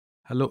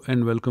Hello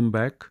and welcome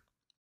back.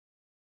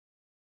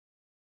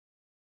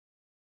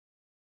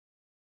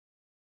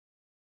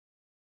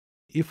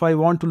 If I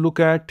want to look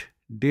at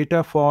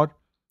data for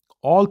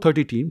all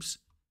 30 teams,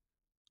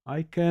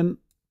 I can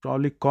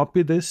probably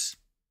copy this,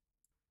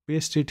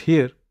 paste it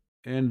here,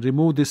 and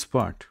remove this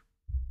part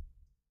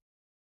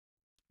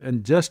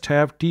and just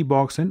have T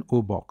box and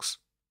O box.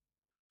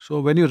 So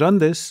when you run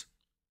this,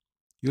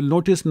 you'll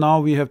notice now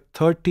we have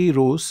 30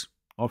 rows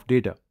of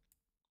data.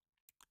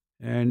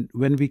 And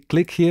when we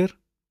click here,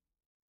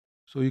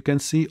 so you can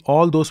see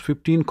all those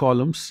 15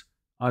 columns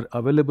are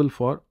available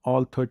for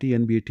all 30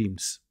 NBA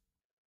teams.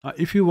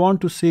 If you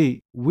want to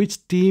see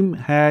which team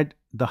had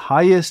the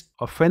highest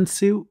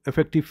offensive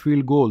effective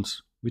field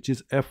goals, which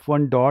is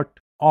F1 dot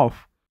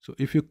off. So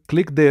if you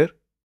click there,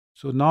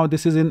 so now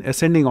this is in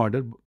ascending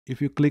order. If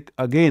you click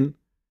again,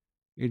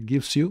 it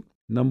gives you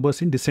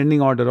numbers in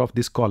descending order of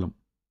this column.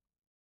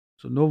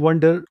 So no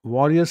wonder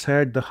Warriors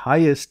had the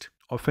highest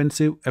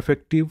offensive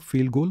effective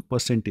field goal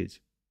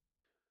percentage.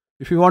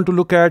 If you want to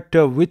look at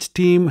which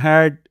team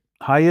had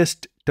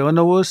highest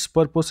turnovers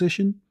per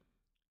possession,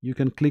 you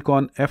can click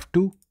on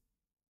F2.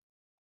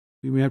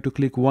 You may have to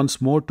click once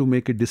more to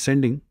make it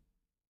descending.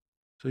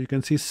 So you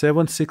can see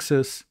 7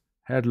 Sixers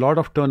had a lot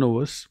of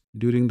turnovers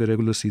during the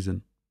regular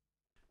season.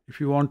 If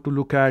you want to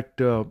look at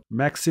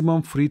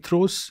maximum free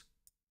throws,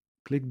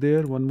 click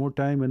there one more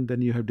time and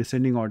then you have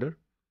descending order.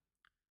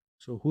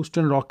 So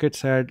Houston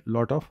Rockets had a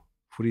lot of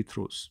free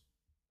throws.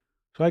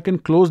 So I can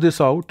close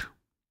this out,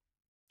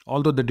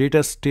 although the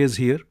data stays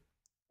here.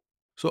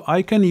 So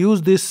I can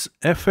use this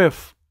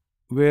FF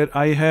where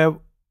I have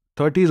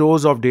 30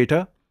 rows of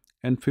data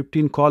and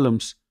 15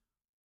 columns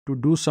to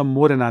do some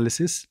more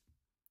analysis.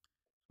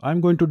 I'm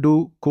going to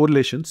do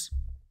correlations.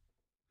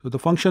 So the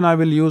function I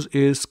will use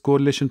is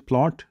correlation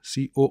plot,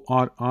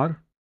 CORR,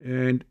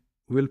 and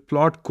we'll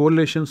plot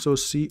correlation, so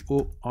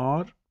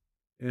COR,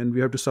 and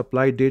we have to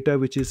supply data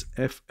which is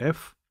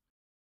FF.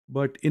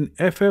 But in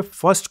FF,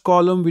 first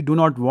column we do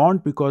not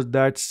want because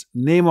that's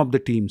name of the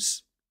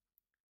teams.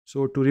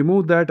 So to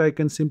remove that, I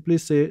can simply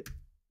say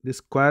this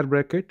square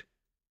bracket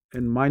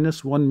and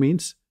 -1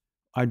 means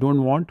I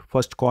don't want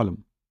first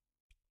column.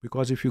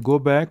 Because if you go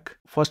back,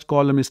 first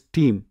column is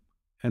team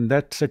and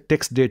that's a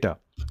text data.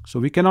 So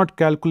we cannot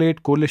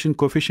calculate correlation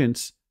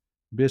coefficients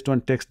based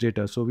on text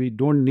data. So we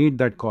don't need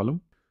that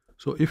column.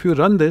 So if you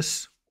run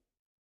this,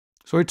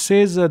 so it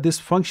says this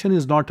function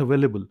is not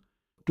available.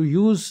 To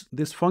use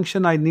this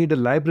function, I need a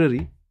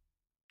library.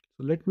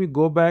 So let me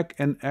go back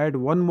and add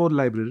one more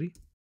library,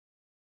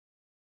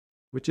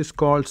 which is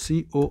called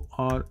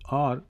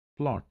CORR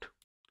plot.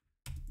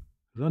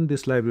 Run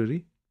this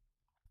library.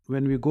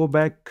 When we go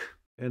back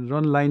and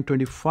run line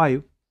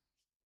 25,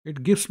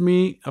 it gives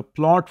me a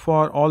plot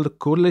for all the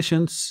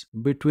correlations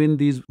between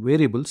these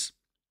variables.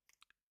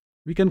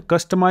 We can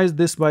customize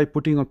this by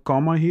putting a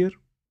comma here,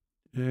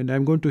 and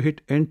I'm going to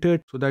hit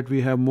enter so that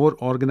we have more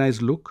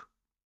organized look.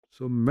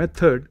 So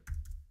method,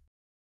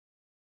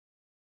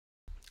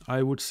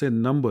 I would say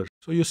number.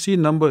 So you see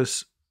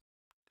numbers.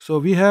 So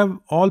we have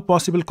all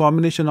possible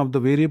combination of the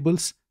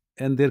variables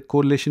and their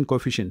correlation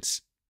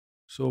coefficients.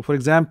 So for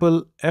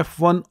example,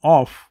 F1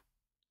 off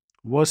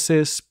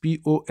versus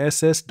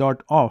POSS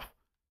dot off.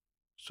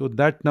 So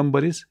that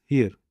number is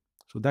here.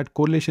 So that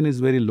correlation is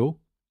very low.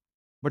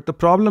 But the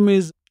problem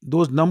is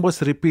those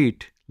numbers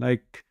repeat.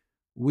 Like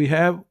we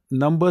have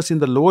numbers in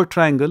the lower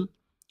triangle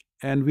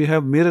and we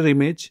have mirror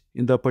image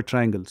in the upper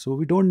triangle. So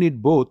we don't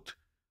need both.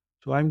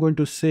 So I'm going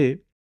to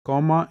say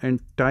comma and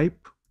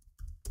type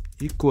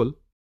equal.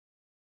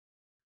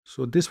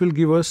 So this will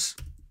give us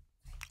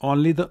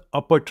only the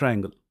upper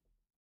triangle.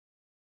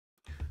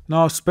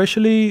 Now,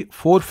 especially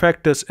 4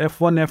 factors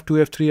F1, F2,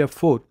 F3,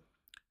 F4.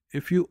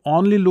 If you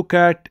only look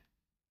at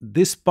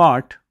this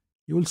part,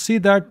 you will see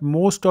that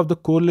most of the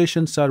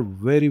correlations are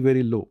very,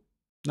 very low.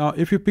 Now,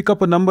 if you pick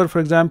up a number, for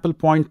example,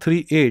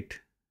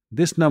 0.38,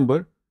 this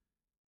number,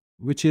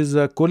 which is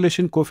a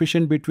correlation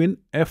coefficient between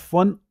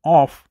F1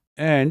 off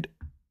and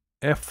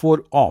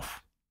F4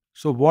 off.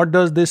 So what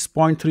does this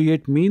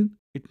 0.38 mean?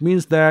 It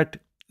means that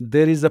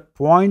there is a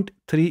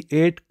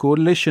 0.38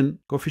 correlation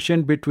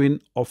coefficient between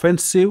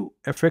offensive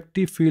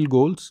effective field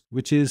goals,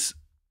 which is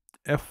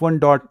F1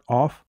 dot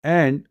off,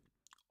 and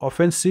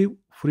offensive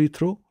free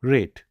throw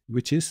rate,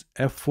 which is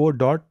F4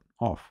 dot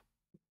off,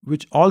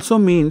 which also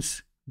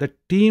means that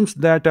teams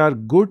that are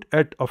good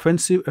at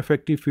offensive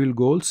effective field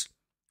goals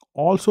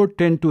also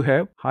tend to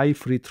have high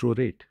free throw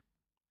rate.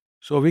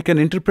 So we can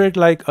interpret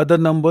like other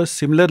numbers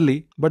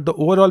similarly, but the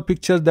overall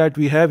picture that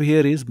we have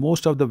here is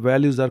most of the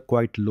values are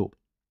quite low.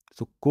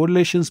 So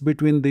correlations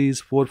between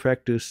these 4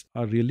 factors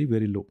are really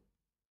very low.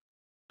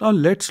 Now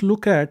let's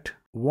look at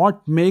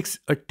what makes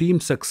a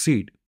team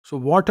succeed. So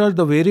what are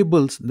the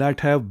variables that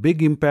have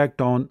big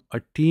impact on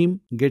a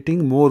team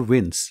getting more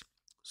wins?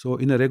 So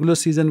in a regular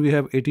season, we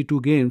have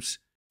 82 games.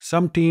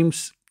 Some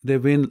teams, they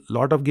win a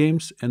lot of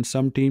games and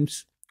some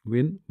teams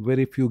win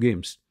very few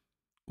games.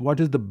 What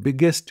is the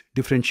biggest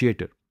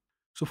differentiator?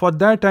 So for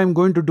that, I'm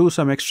going to do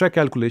some extra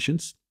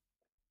calculations.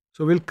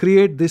 So we'll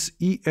create this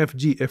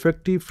EFG,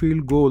 effective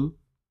field goal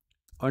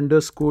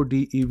underscore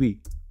DEV,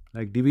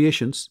 like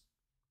deviations.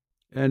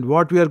 And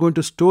what we are going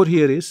to store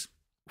here is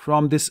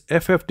from this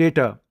FF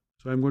data.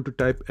 So I'm going to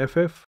type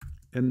FF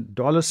and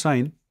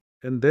 $,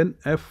 and then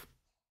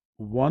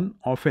F1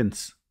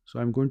 offense. So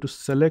I'm going to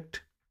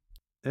select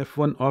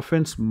F1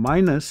 offense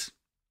minus,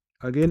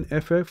 again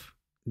FF,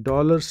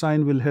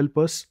 $, will help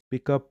us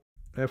pick up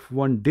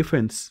F1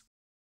 defense,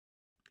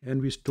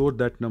 and we store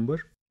that number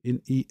in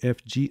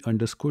EFG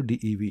underscore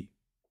DEV.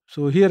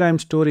 So here I am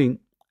storing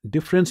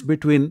difference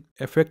between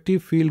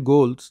effective field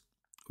goals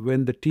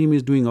when the team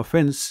is doing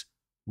offense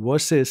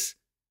versus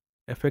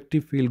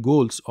effective field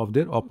goals of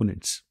their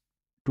opponents.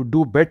 To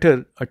do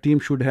better, a team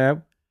should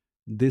have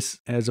this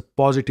as a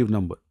positive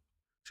number.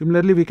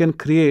 Similarly, we can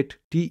create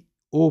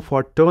TO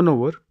for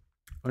turnover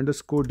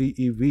underscore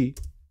DEV,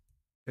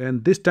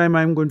 and this time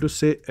I am going to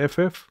say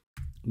FF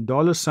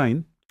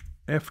 $,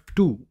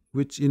 F2,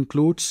 which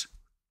includes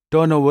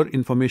turnover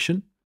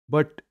information,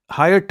 but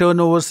higher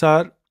turnovers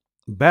are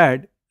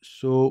bad,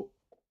 so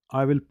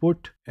I will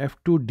put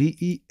F2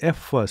 DEF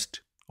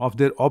first of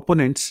their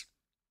opponents,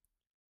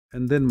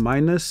 and then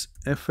minus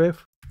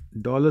FF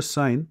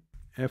 $,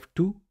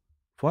 F2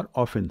 for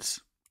offense,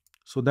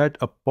 so that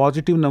a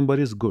positive number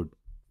is good.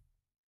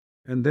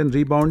 And then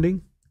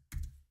rebounding,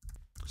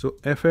 so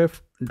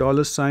FF $,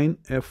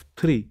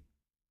 F3.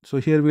 So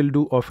here we'll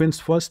do offense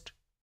first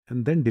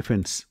and then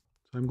defense.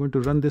 So I'm going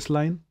to run this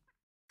line,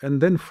 and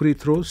then free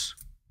throws.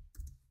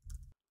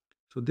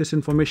 So this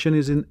information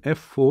is in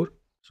F4.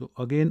 So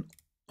again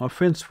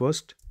offense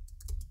first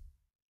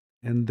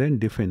and then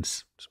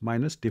defense, so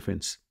minus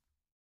defense.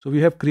 So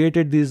we have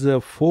created these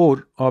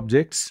 4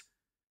 objects,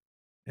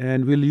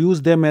 and we'll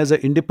use them as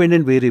an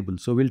independent variable.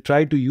 So we'll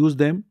try to use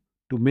them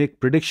to make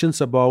predictions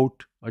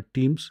about a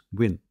team's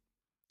win.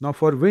 Now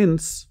for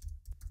wins,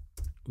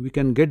 we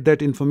can get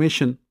that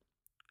information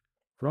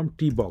from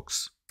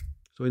T-box.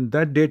 So in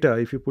that data,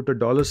 if you put a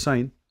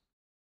 $,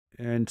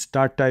 and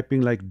start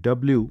typing like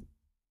W,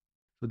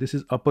 so this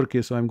is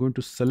uppercase, so I'm going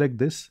to select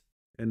this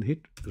and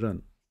hit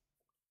run.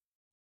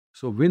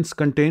 So wins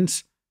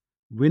contains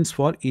wins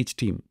for each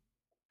team.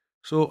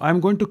 So I'm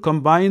going to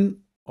combine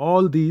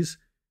all these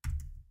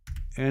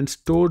and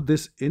store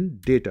this in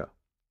data,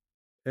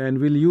 and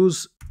we'll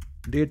use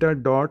data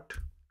dot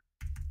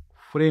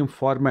frame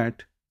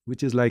format,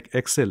 which is like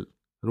Excel,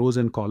 rows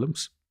and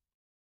columns.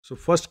 So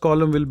first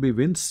column will be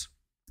wins,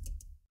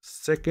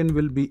 second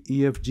will be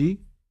EFG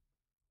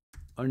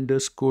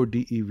underscore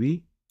DEV,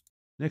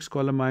 next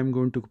column I'm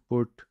going to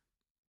put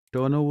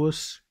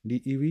turnovers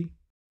DEV,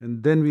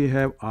 and then we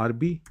have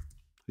RB,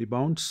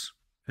 rebounds,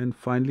 and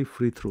finally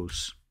free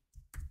throws.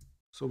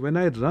 So when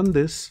I run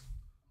this,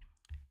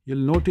 you'll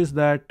notice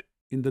that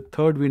in the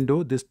third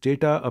window this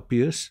data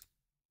appears,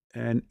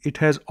 and it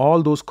has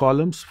all those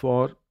columns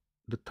for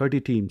the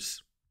 30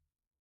 teams.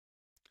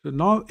 So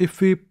now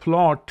if we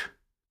plot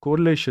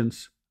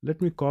correlations,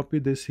 let me copy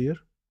this here.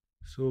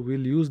 So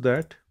we'll use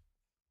that,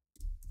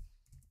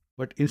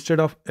 but instead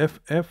of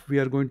FF we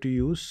are going to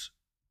use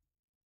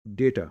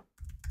data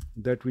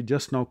that we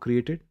just now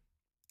created.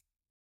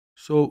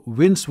 So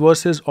wins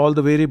versus all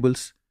the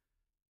variables,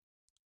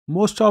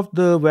 most of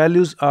the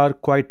values are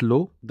quite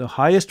low. The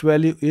highest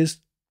value is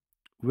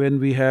when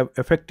we have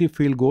effective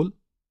field goal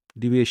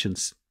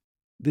deviations.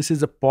 This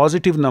is a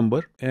positive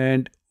number,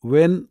 and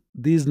when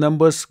these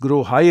numbers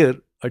grow higher,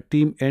 a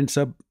team ends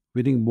up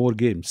winning more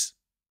games.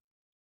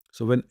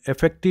 So when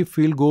effective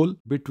field goal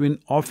between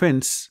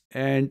offense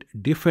and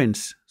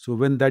defense, so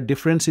when that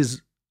difference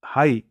is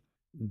high,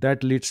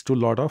 that leads to a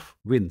lot of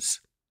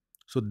wins.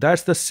 So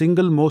that's the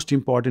single most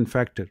important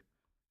factor.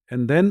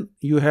 And then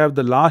you have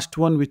the last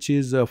one, which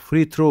is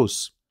free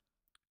throws.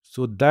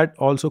 So that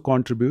also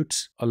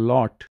contributes a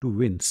lot to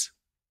wins.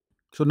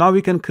 So now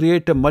we can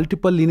create a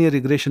multiple linear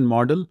regression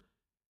model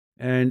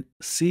and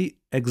see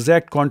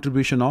exact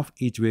contribution of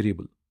each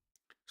variable.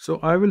 So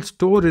I will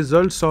store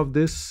results of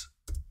this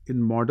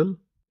in model,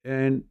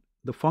 and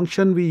the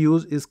function we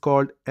use is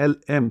called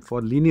LM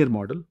for linear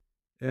model,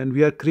 and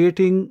we are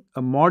creating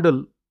a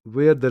model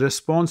where the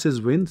response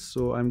is wins.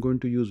 So I'm going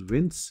to use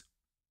wins,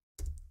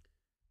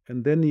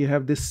 and then you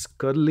have this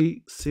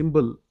curly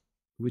symbol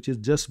which is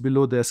just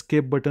below the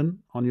escape button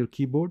on your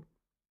keyboard.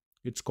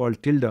 It's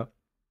called tilde,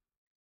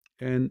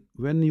 and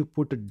when you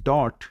put a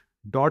dot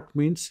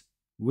means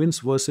wins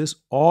versus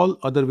all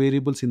other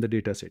variables in the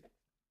data set.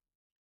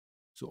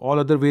 So all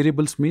other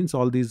variables means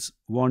all these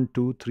 1,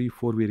 2, 3,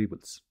 4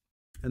 variables.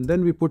 And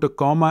then we put a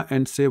comma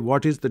and say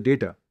what is the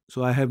data.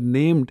 So I have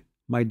named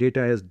my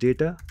data as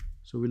data.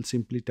 So we'll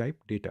simply type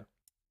data.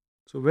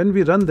 So when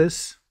we run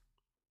this,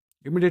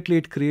 immediately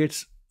it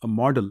creates a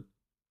model.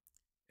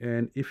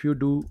 And if you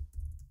do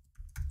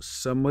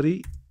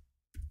summary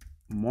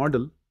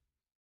model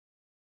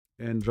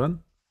and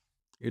run,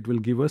 it will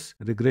give us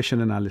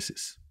regression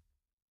analysis.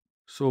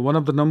 So one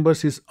of the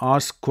numbers is R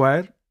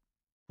square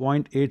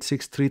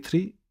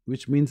 0.8633,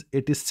 which means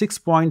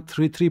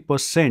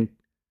 86.33%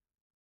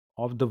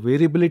 of the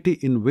variability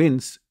in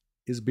wins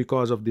is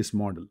because of this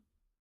model.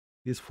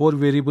 These 4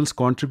 variables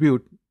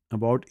contribute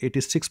about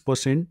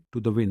 86% to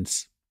the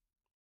wins.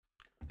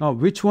 Now,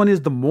 which one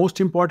is the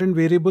most important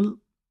variable?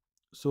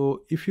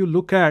 So if you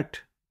look at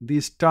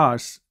these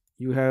stars,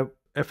 you have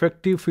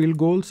effective field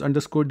goals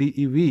underscore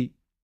DEV,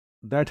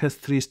 that has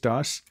 3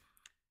 stars,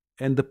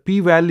 and the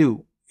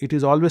p-value, it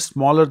is always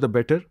smaller the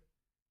better.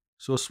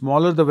 So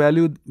smaller the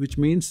value, which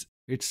means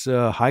it's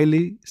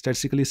highly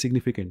statistically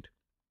significant.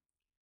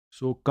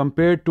 So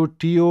compared to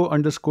TO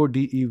underscore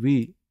DEV,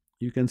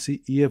 you can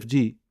see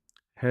EFG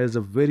has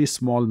a very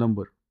small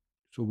number.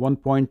 So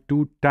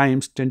 1.2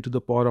 times 10 to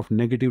the power of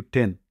negative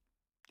 10.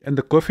 And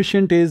the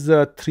coefficient is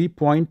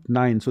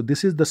 3.9. So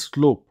this is the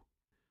slope.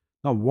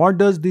 Now what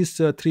does this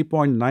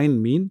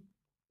 3.9 mean?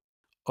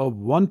 A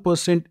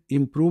 1%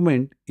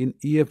 improvement in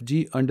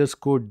EFG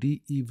underscore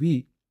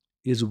DEV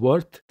is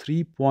worth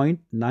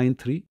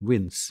 3.93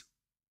 wins.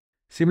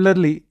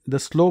 Similarly, the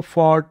slope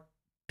for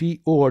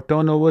TO or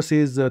turnovers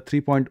is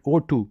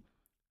 3.02.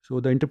 So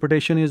the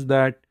interpretation is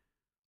that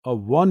a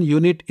 1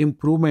 unit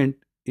improvement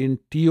in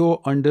TO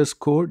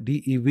underscore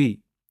DEV,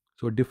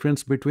 so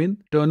difference between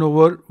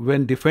turnover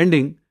when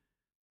defending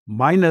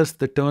minus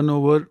the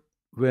turnover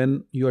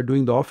when you are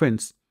doing the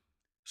offense.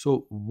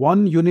 So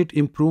 1 unit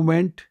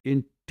improvement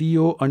in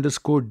TO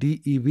underscore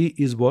DEV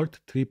is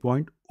worth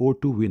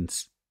 3.02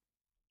 wins.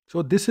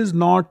 So this is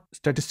not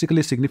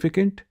statistically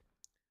significant,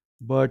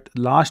 but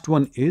last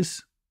one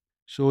is.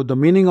 So the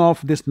meaning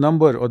of this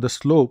number or the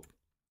slope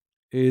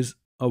is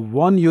a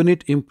 1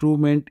 unit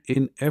improvement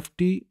in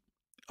FT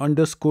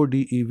underscore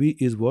DEV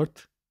is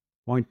worth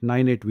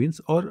 0.98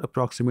 wins or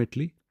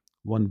approximately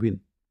 1 win.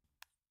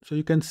 So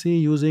you can see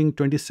using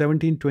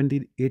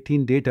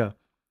 2017-2018 data,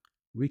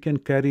 we can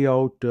carry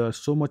out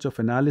so much of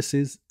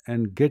analysis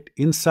and get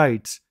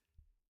insights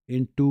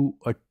into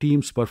a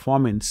team's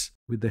performance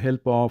with the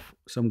help of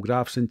some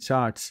graphs and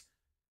charts,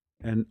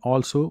 and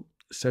also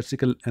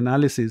statistical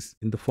analysis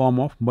in the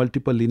form of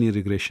multiple linear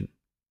regression.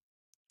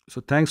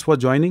 So thanks for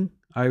joining.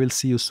 I will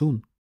see you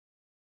soon.